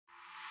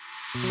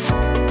Hey,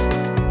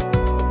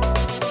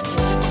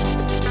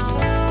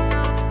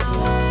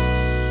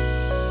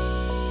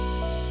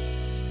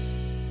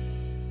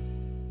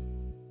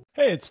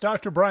 it's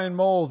Dr. Brian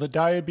Mowll, the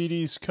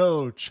Diabetes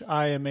Coach.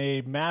 I am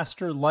a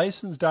master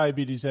licensed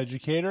diabetes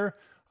educator,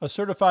 a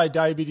certified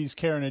diabetes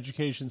care and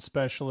education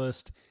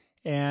specialist,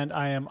 and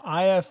I am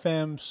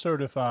IFM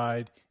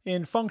certified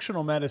in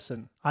functional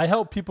medicine. I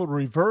help people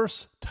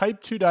reverse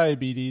type 2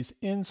 diabetes,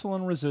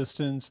 insulin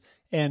resistance,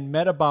 and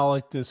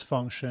metabolic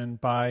dysfunction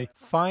by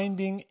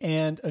finding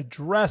and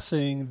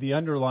addressing the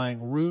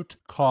underlying root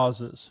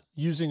causes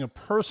using a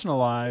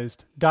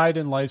personalized diet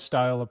and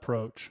lifestyle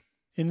approach.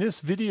 In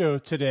this video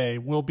today,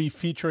 we'll be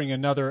featuring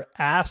another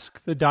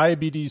Ask the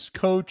Diabetes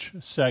Coach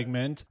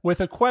segment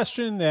with a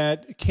question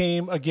that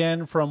came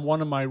again from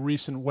one of my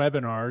recent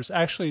webinars.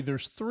 Actually,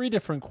 there's 3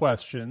 different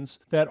questions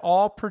that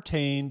all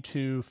pertain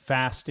to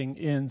fasting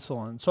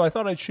insulin. So I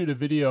thought I'd shoot a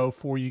video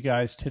for you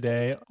guys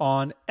today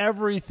on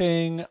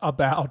everything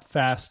about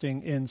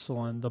fasting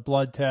insulin, the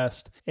blood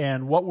test,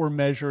 and what we're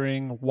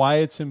measuring, why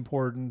it's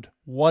important,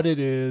 what it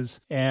is,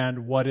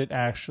 and what it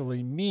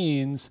actually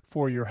means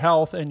for your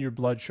health and your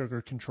blood sugar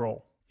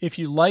control. If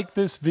you like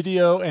this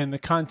video and the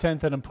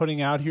content that I'm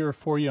putting out here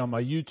for you on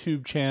my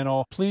YouTube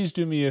channel, please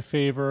do me a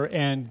favor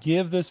and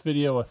give this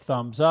video a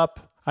thumbs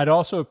up. I'd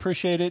also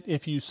appreciate it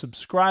if you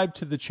subscribe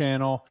to the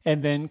channel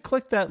and then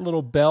click that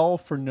little bell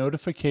for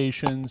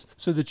notifications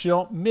so that you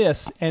don't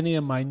miss any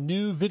of my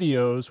new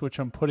videos, which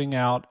I'm putting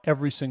out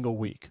every single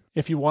week.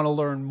 If you want to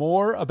learn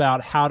more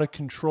about how to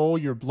control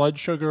your blood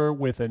sugar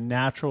with a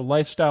natural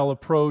lifestyle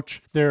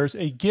approach, there's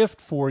a gift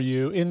for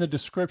you in the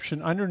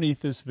description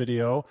underneath this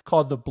video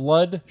called the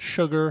Blood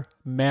Sugar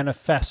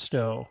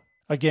Manifesto.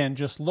 Again,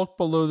 just look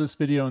below this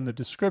video in the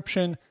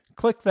description.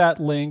 Click that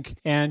link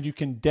and you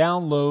can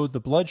download the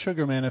Blood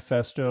Sugar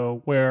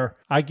Manifesto, where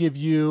I give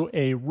you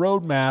a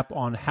roadmap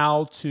on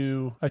how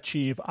to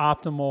achieve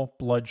optimal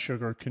blood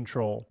sugar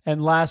control.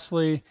 And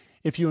lastly,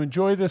 if you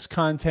enjoy this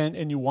content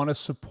and you want to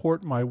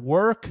support my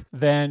work,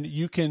 then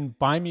you can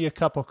buy me a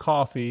cup of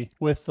coffee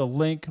with the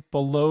link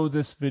below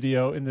this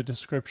video in the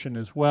description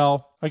as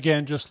well.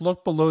 Again, just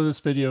look below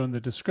this video in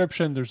the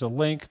description. There's a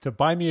link to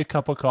buy me a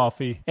cup of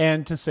coffee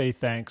and to say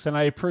thanks. And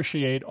I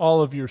appreciate all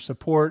of your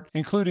support,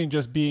 including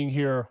just being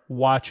here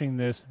watching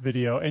this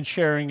video and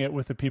sharing it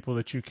with the people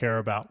that you care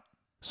about.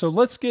 So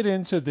let's get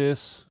into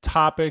this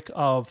topic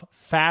of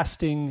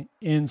fasting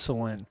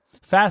insulin.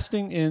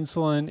 Fasting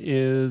insulin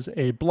is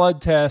a blood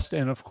test,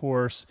 and of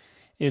course,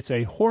 it's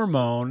a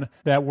hormone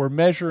that we're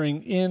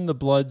measuring in the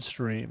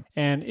bloodstream.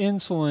 And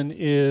insulin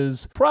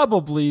is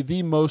probably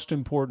the most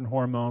important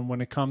hormone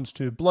when it comes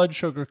to blood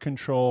sugar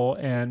control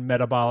and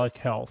metabolic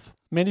health.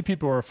 Many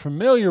people are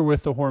familiar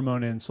with the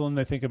hormone insulin.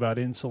 They think about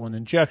insulin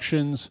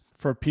injections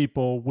for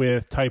people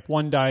with type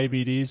 1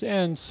 diabetes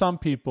and some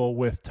people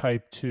with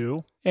type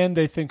 2. And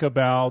they think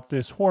about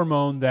this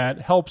hormone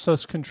that helps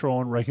us control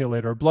and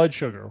regulate our blood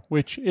sugar,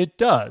 which it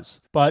does.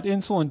 But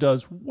insulin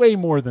does way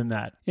more than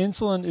that.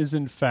 Insulin is,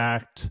 in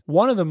fact,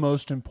 one of the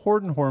most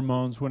important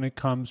hormones when it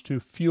comes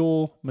to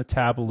fuel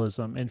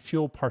metabolism and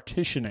fuel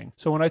partitioning.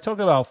 So when I talk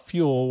about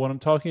fuel, what I'm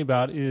talking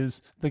about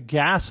is the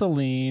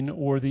gasoline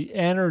or the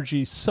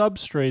energy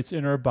substrates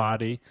in our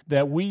body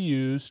that we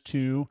use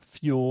to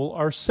fuel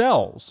our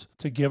cells,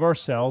 to give our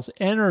cells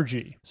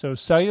energy. So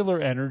cellular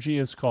energy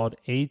is called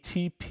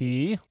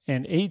ATP.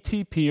 And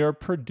ATP are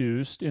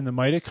produced in the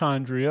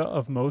mitochondria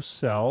of most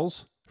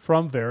cells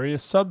from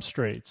various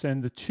substrates.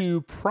 And the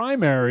 2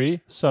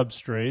 primary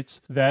substrates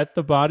that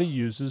the body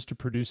uses to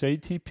produce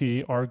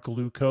ATP are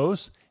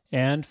glucose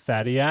and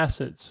fatty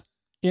acids.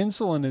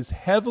 Insulin is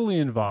heavily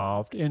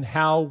involved in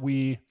how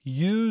we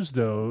use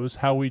those,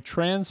 how we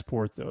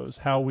transport those,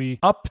 how we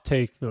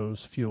uptake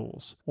those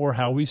fuels, or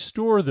how we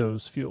store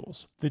those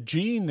fuels. The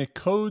gene that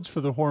codes for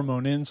the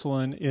hormone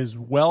insulin is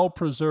well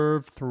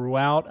preserved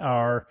throughout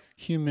our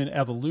human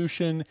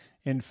evolution.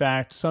 In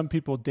fact, some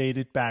people date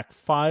it back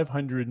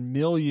 500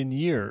 million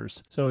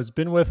years. So it's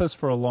been with us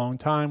for a long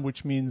time,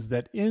 which means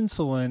that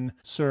insulin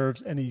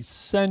serves an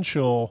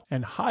essential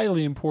and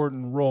highly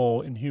important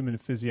role in human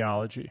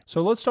physiology.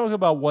 So let's talk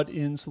about what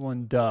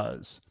insulin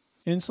does.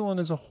 Insulin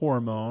is a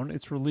hormone.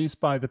 It's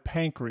released by the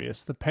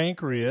pancreas. The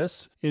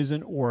pancreas is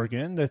an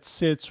organ that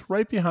sits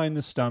right behind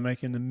the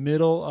stomach in the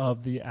middle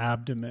of the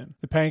abdomen.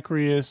 The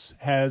pancreas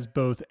has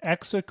both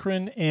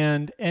exocrine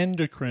and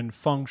endocrine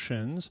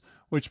functions,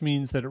 which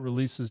means that it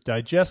releases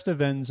digestive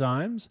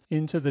enzymes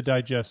into the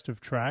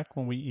digestive tract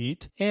when we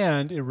eat,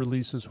 and it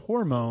releases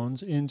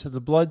hormones into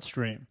the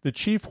bloodstream. The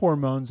chief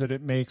hormones that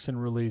it makes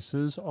and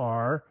releases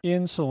are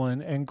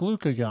insulin and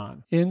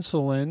glucagon.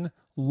 Insulin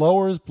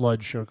lowers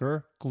blood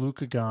sugar,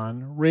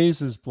 glucagon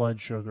raises blood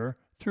sugar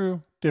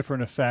through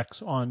different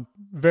effects on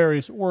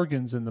various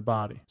organs in the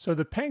body. So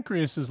the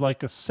pancreas is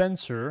like a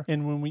sensor,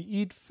 and when we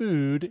eat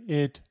food,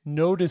 it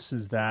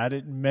notices that.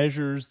 It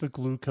measures the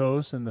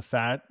glucose and the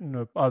fat and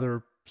the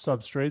other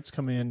substrates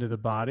coming into the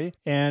body,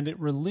 and it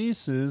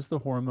releases the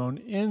hormone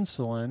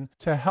insulin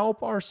to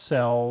help our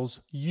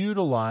cells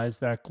utilize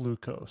that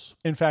glucose.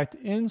 In fact,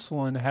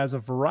 insulin has a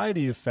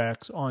variety of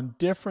effects on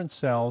different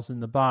cells in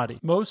the body.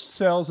 Most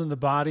cells in the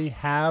body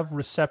have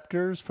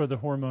receptors for the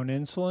hormone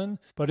insulin,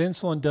 but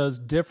insulin does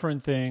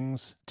different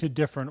things to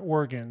different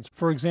organs.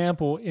 For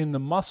example, in the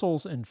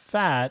muscles and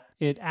fat,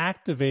 it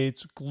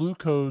activates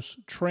glucose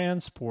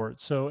transport,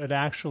 so it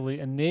actually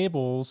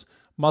enables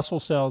muscle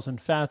cells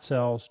and fat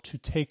cells to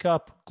take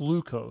up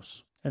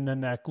glucose, and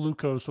then that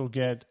glucose will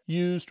get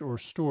used or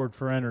stored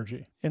for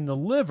energy. In the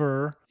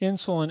liver,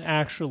 insulin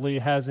actually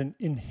has an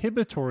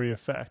inhibitory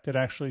effect. It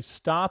actually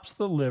stops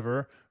the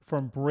liver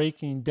from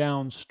breaking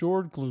down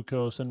stored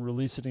glucose and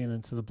releasing it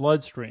into the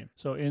bloodstream.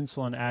 So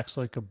insulin acts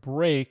like a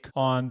brake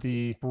on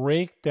the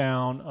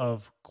breakdown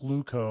of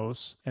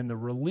glucose and the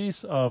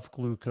release of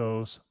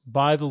glucose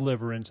by the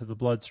liver into the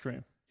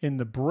bloodstream. In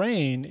the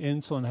brain,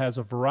 insulin has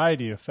a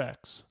variety of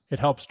effects. It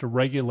helps to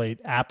regulate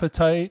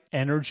appetite,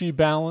 energy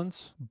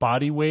balance,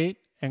 body weight,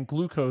 and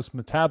glucose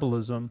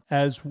metabolism,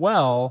 as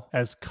well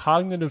as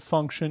cognitive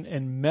function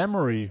and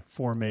memory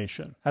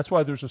formation. That's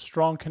why there's a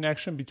strong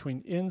connection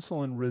between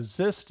insulin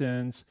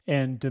resistance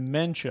and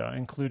dementia,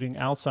 including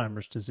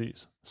Alzheimer's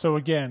disease. So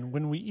again,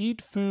 when we eat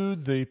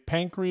food, the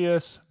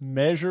pancreas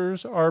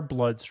measures our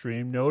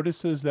bloodstream,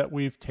 notices that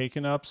we've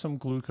taken up some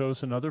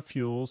glucose and other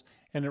fuels,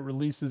 and it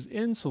releases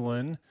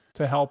insulin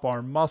to help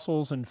our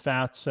muscles and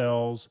fat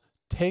cells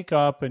take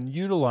up and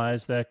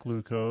utilize that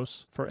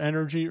glucose for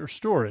energy or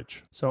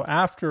storage. So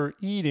after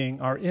eating,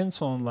 our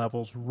insulin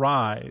levels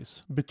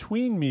rise.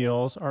 Between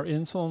meals, our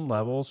insulin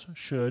levels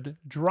should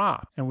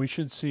drop, and we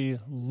should see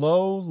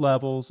low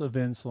levels of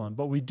insulin,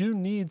 but we do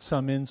need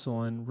some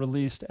insulin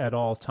released at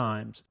all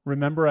times.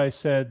 Remember, I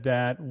said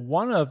that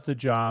one of the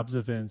jobs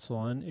of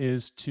insulin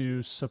is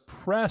to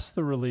suppress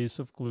the release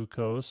of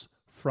glucose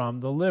from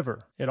the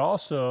liver. It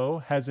also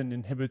has an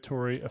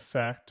inhibitory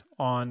effect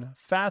on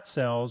fat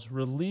cells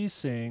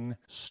releasing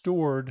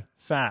stored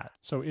fat.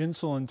 So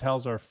insulin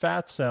tells our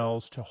fat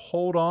cells to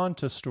hold on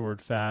to stored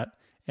fat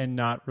and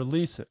not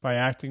release it by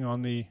acting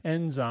on the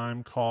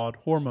enzyme called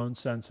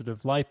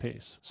hormone-sensitive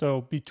lipase.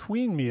 So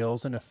between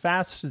meals in a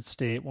fasted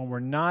state, when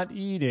we're not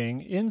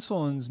eating,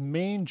 insulin's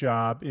main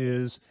job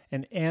is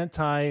an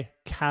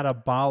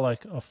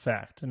anti-catabolic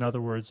effect. In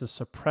other words, a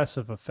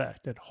suppressive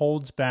effect. It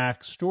holds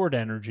back stored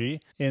energy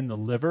in the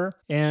liver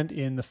and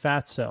in the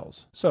fat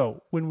cells.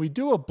 So when we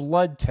do a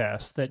blood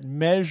test that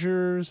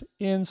measures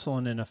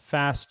insulin in a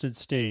fasted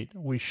state,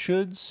 we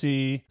should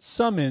see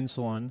some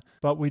insulin,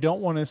 but we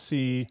don't want to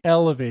see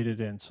elevated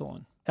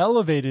insulin.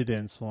 Elevated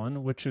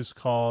insulin, which is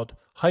called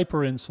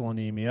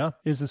hyperinsulinemia,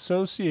 is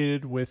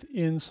associated with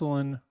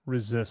insulin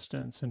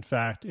resistance. In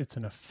fact, it's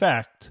an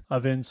effect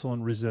of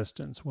insulin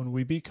resistance. When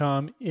we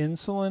become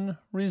insulin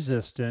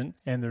resistant,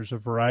 and there's a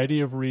variety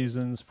of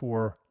reasons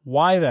for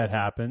why that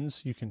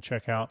happens, you can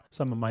check out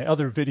some of my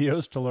other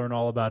videos to learn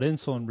all about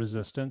insulin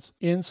resistance,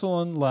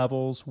 insulin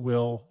levels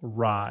will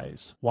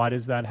rise. Why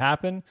does that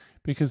happen?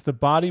 Because the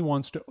body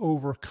wants to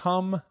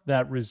overcome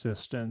that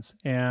resistance,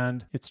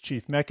 and its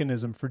chief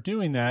mechanism for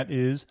doing that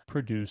is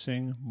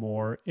producing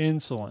more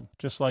insulin.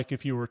 Just like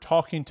if you were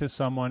talking to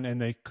someone and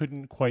they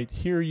couldn't quite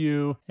hear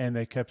you and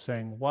they kept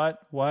saying,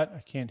 what,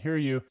 I can't hear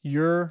you,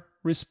 your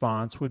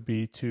response would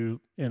be to,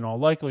 in all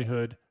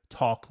likelihood,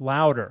 talk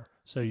louder.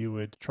 So you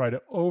would try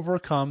to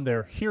overcome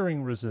their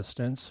hearing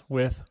resistance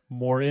with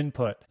more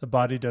input. The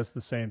body does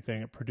the same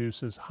thing. It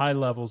produces high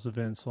levels of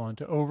insulin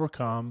to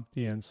overcome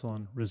the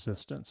insulin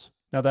resistance.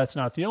 Now, that's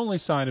not the only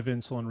sign of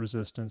insulin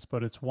resistance,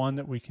 but it's one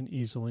that we can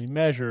easily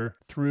measure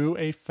through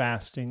a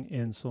fasting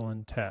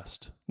insulin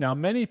test. Now,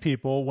 many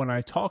people, when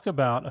I talk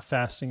about a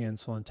fasting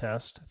insulin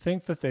test,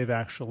 think that they've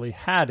actually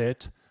had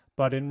it,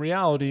 but in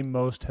reality,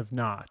 most have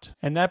not.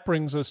 And that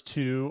brings us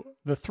to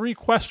the 3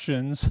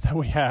 questions that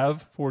we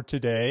have for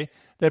today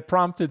that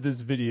prompted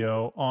this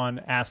video on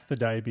Ask the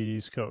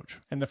Diabetes Coach.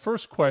 And the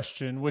first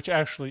question, which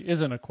actually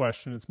isn't a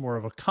question, it's more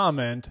of a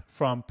comment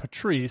from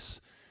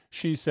Patrice.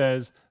 She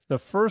says, the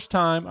first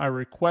time I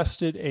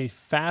requested a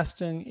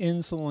fasting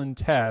insulin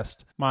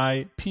test,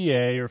 my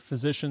PA or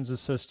physician's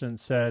assistant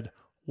said,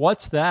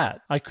 "What's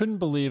that?" I couldn't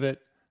believe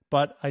it,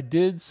 but I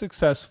did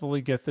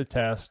successfully get the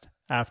test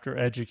after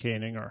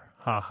educating her.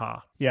 Haha.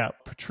 Yeah,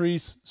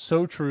 Patrice,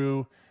 so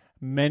true.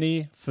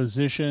 Many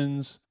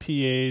physicians,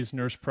 PAs,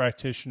 nurse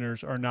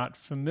practitioners are not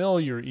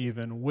familiar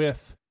even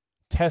with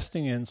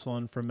testing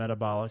insulin for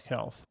metabolic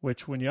health,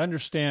 which when you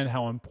understand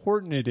how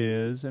important it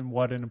is and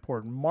what an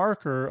important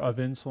marker of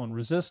insulin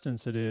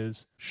resistance it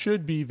is,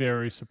 should be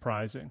very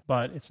surprising.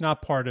 But it's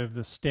not part of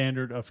the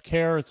standard of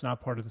care. It's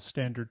not part of the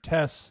standard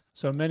tests.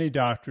 So many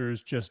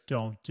doctors just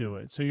don't do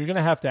it. So you're going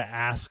to have to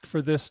ask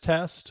for this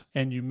test,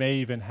 and you may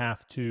even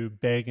have to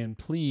beg and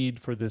plead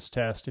for this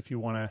test if you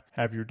want to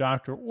have your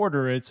doctor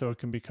order it so it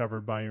can be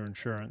covered by your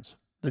insurance.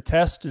 The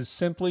test is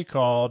simply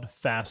called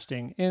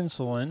fasting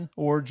insulin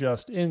or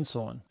just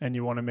insulin, and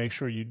you want to make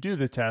sure you do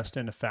the test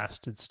in a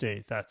fasted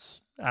state.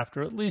 That's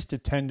after at least a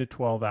 10 to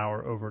 12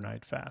 hour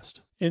overnight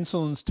fast.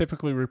 Insulin is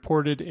typically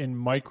reported in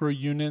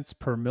microunits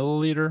per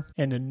milliliter,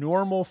 and a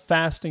normal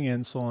fasting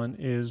insulin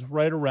is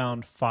right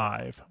around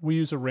 5. We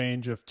use a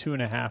range of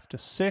 2.5 to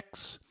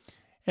 6.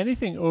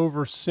 Anything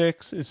over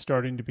 6 is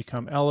starting to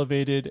become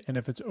elevated, and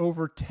if it's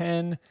over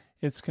 10,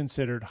 it's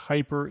considered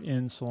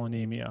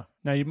hyperinsulinemia.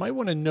 Now, you might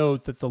want to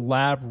note that the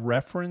lab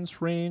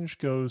reference range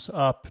goes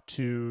up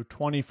to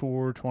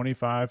 24,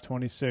 25,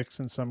 26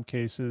 in some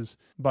cases,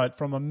 but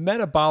from a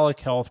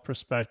metabolic health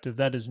perspective,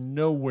 that is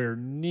nowhere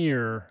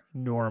near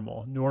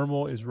normal.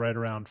 Normal is right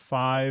around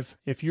 5.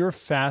 If your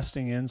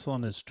fasting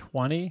insulin is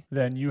 20,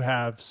 then you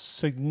have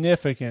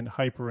significant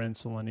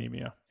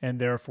hyperinsulinemia and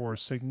therefore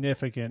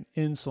significant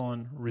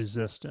insulin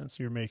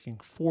resistance. You're making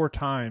 4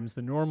 times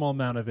the normal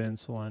amount of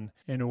insulin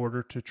in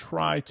order to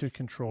try to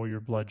control your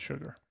blood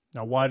sugar.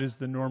 Now, why does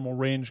the normal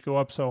range go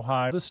up so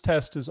high? This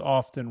test is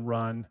often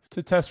run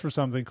to test for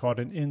something called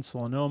an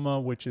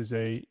insulinoma, which is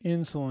a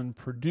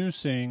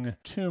insulin-producing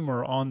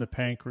tumor on the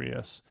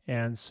pancreas.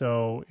 And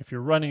so if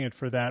you're running it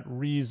for that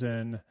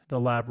reason, the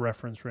lab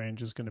reference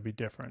range is going to be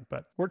different.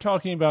 But we're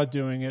talking about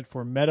doing it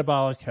for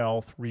metabolic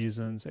health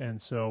reasons,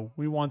 and so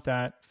we want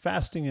that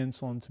fasting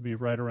insulin to be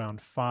right around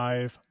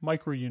 5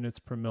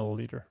 microunits per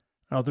milliliter.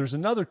 Now, there's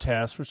another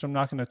test, which I'm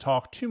not going to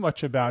talk too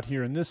much about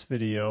here in this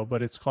video,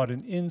 but it's called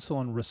an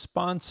insulin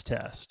response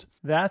test.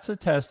 That's a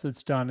test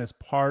that's done as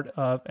part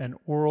of an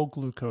oral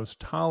glucose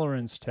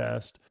tolerance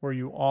test where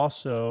you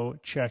also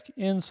check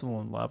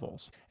insulin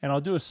levels. And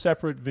I'll do a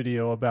separate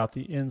video about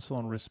the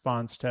insulin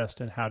response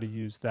test and how to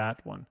use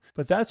that one.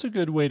 But that's a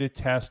good way to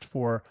test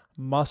for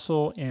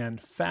muscle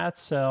and fat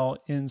cell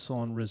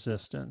insulin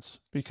resistance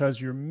because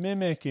you're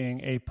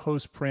mimicking a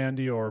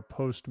postprandial or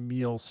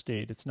post-meal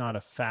state. It's not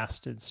a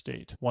fasted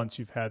state once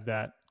you've had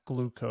that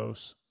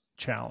glucose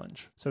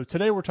challenge. So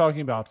today we're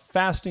talking about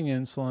fasting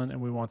insulin,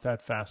 and we want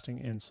that fasting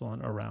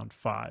insulin around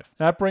 5.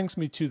 That brings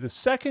me to the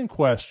second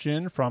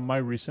question from my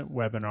recent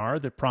webinar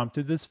that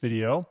prompted this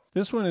video.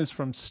 This one is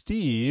from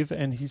Steve,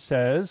 and he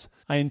says,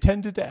 I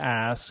intended to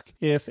ask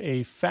if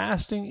a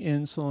fasting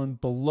insulin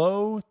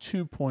below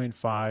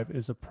 2.5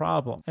 is a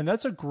problem. And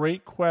that's a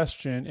great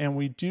question, and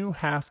we do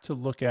have to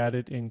look at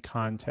it in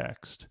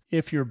context.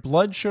 If your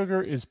blood sugar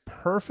is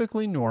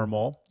perfectly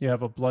normal, you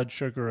have a blood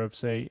sugar of,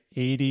 say,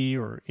 80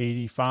 or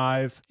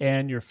 85,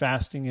 and your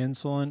fasting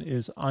insulin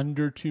is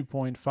under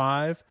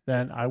 2.5,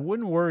 then I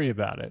wouldn't worry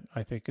about it.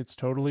 I think it's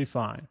totally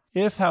fine.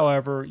 If,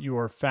 however,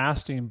 your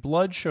fasting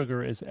blood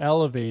sugar is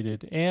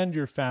elevated and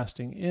your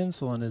fasting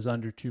insulin is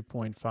under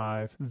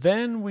 2.5,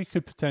 then we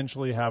could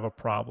potentially have a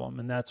problem,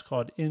 and that's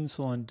called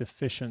insulin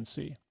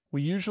deficiency.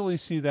 We usually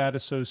see that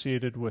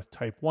associated with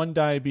type 1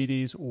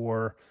 diabetes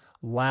or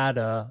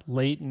LADA,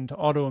 latent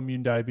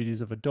autoimmune diabetes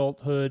of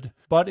adulthood,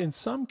 but in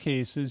some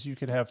cases you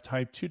could have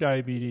type 2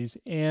 diabetes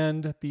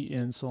and be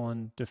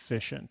insulin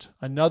deficient.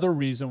 Another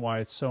reason why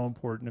it's so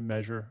important to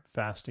measure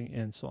fasting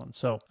insulin.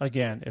 So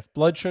again, if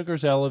blood sugar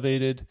is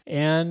elevated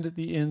and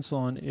the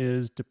insulin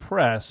is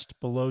depressed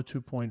below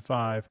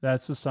 2.5,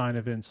 that's a sign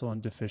of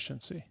insulin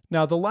deficiency.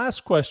 Now, the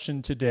last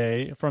question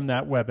today from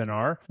that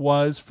webinar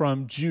was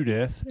from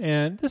Judith,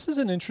 and this is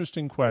an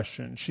interesting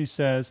question. She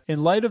says,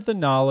 in light of the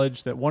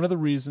knowledge that one of the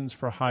reasons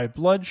for high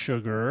blood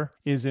sugar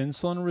is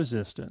insulin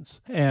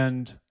resistance,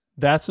 and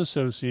that's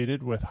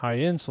associated with high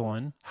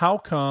insulin, how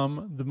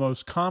come the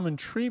most common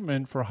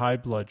treatment for high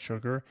blood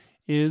sugar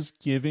is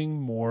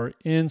giving more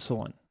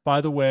insulin?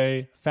 By the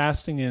way,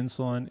 fasting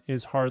insulin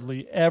is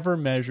hardly ever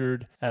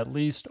measured, at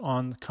least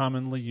on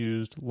commonly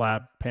used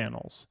lab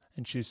panels.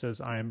 And she says,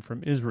 I am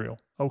from Israel.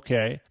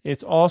 Okay,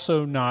 it's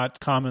also not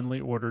commonly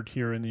ordered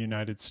here in the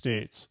United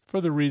States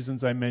for the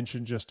reasons I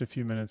mentioned just a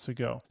few minutes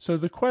ago. So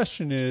the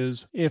question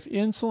is, if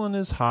insulin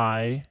is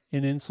high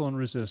in insulin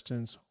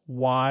resistance,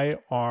 why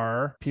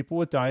are people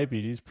with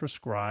diabetes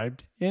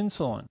prescribed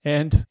insulin?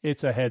 And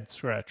it's a head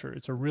scratcher.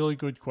 It's a really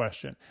good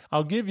question.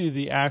 I'll give you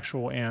the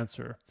actual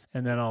answer,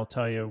 and then I'll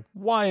tell you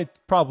why it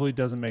probably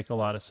doesn't make a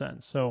lot of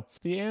sense. So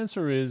the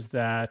answer is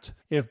that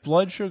if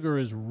blood sugar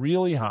is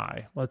really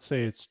high, let's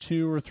say it's 200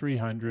 or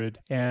 300,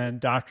 and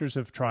doctors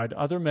have tried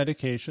other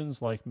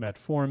medications like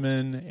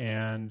metformin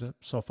and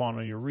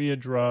sulfonylurea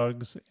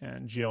drugs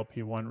and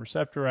GLP-1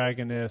 receptor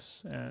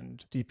agonists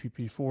and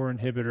DPP-4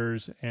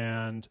 inhibitors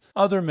and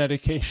other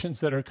medications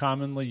that are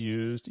commonly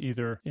used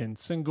either in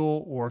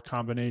single or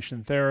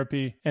combination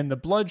therapy, and the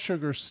blood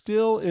sugar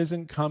still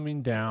isn't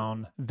coming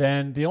down,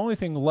 then the only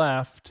thing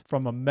left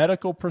from a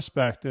medical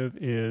perspective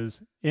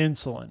is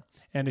insulin.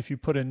 And if you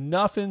put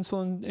enough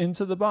insulin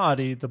into the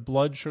body, the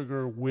blood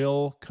sugar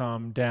will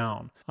come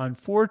down.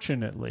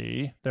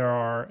 Unfortunately, there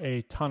are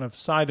a ton of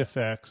side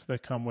effects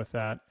that come with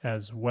that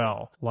as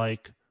well,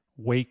 like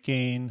weight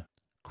gain,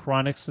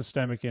 chronic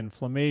systemic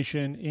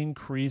inflammation,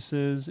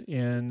 increases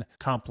in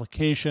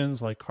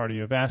complications like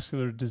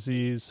cardiovascular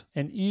disease,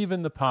 and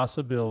even the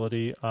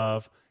possibility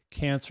of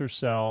cancer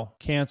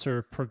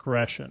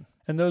progression.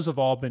 And those have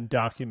all been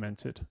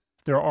documented.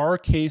 There are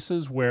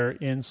cases where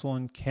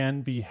insulin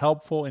can be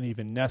helpful and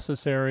even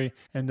necessary,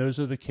 and those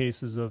are the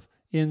cases of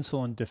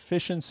insulin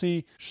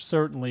deficiency.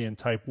 Certainly in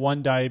type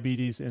 1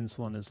 diabetes,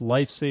 insulin is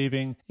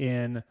life-saving.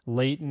 In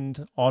latent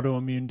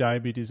autoimmune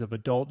diabetes of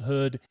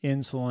adulthood,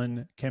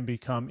 insulin can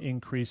become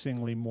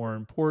increasingly more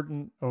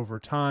important over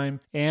time.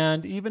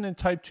 And even in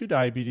type 2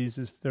 diabetes,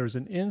 if there's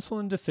an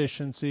insulin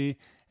deficiency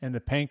and the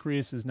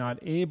pancreas is not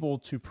able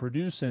to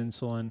produce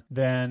insulin,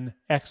 then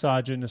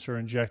exogenous or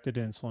injected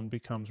insulin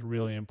becomes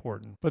really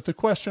important. But the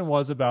question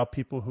was about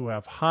people who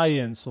have high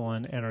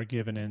insulin and are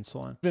given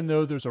insulin. Even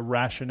though there's a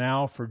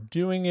rationale for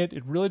doing it,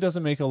 it really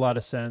doesn't make a lot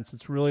of sense.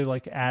 It's really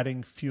like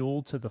adding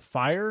fuel to the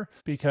fire,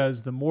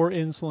 because the more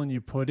insulin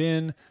you put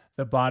in,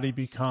 the body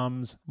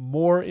becomes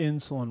more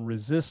insulin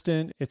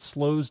resistant. It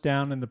slows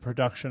down in the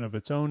production of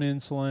its own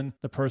insulin.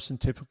 The person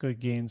typically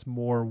gains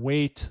more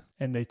weight,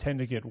 and they tend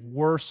to get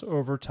worse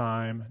over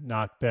time,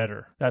 not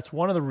better. That's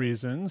one of the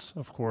reasons,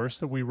 of course,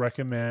 that we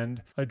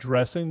recommend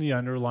addressing the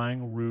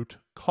underlying root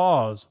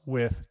cause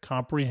with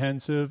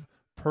comprehensive,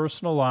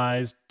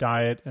 personalized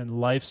diet and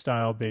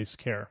lifestyle-based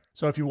care.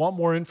 So if you want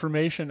more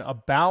information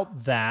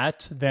about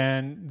that,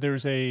 then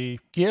there's a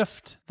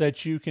gift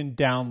that you can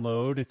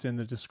download. It's in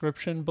the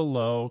description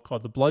below,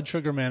 called the Blood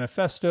Sugar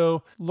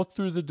Manifesto. Look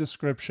through the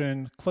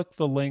description, click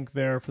the link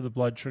there for the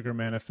Blood Sugar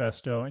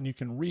Manifesto, and you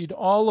can read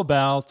all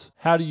about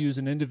how to use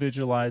an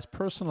individualized,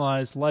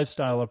 personalized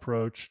lifestyle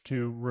approach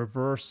to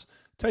reverse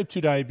type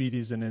 2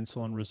 diabetes and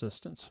insulin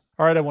resistance.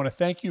 All right, I want to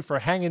thank you for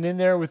hanging in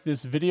there with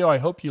this video. I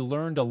hope you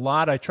learned a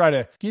lot. I try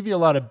to give you a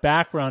lot of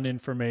background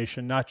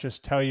information, not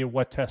just tell you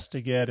what test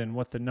to get and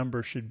what the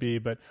number should be,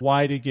 but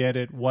why to get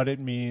it, what it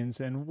means,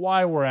 and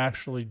why we're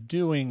actually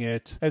doing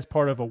it as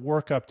part of a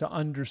workup to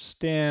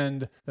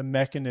understand the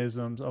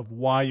mechanisms of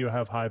why you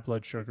have high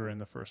blood sugar in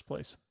the first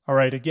place. All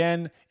right,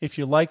 again, if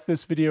you like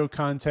this video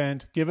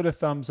content, give it a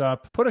thumbs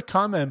up. Put a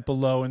comment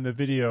below in the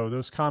video.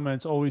 Those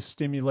comments always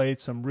stimulate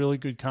some really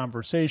good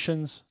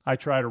conversations. I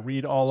try to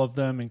read all of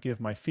them and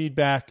give my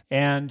feedback.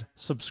 And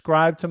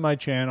subscribe to my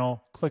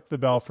channel. Click the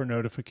bell for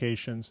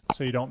notifications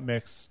so you don't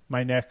miss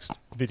my next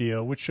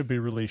video, which should be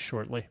released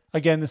shortly.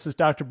 Again, this is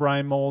Dr.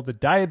 Brian Mowll, the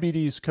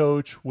Diabetes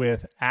Coach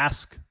with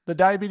Ask the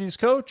Diabetes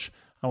Coach.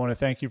 I want to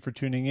thank you for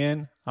tuning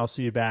in. I'll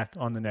see you back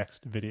on the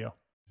next video.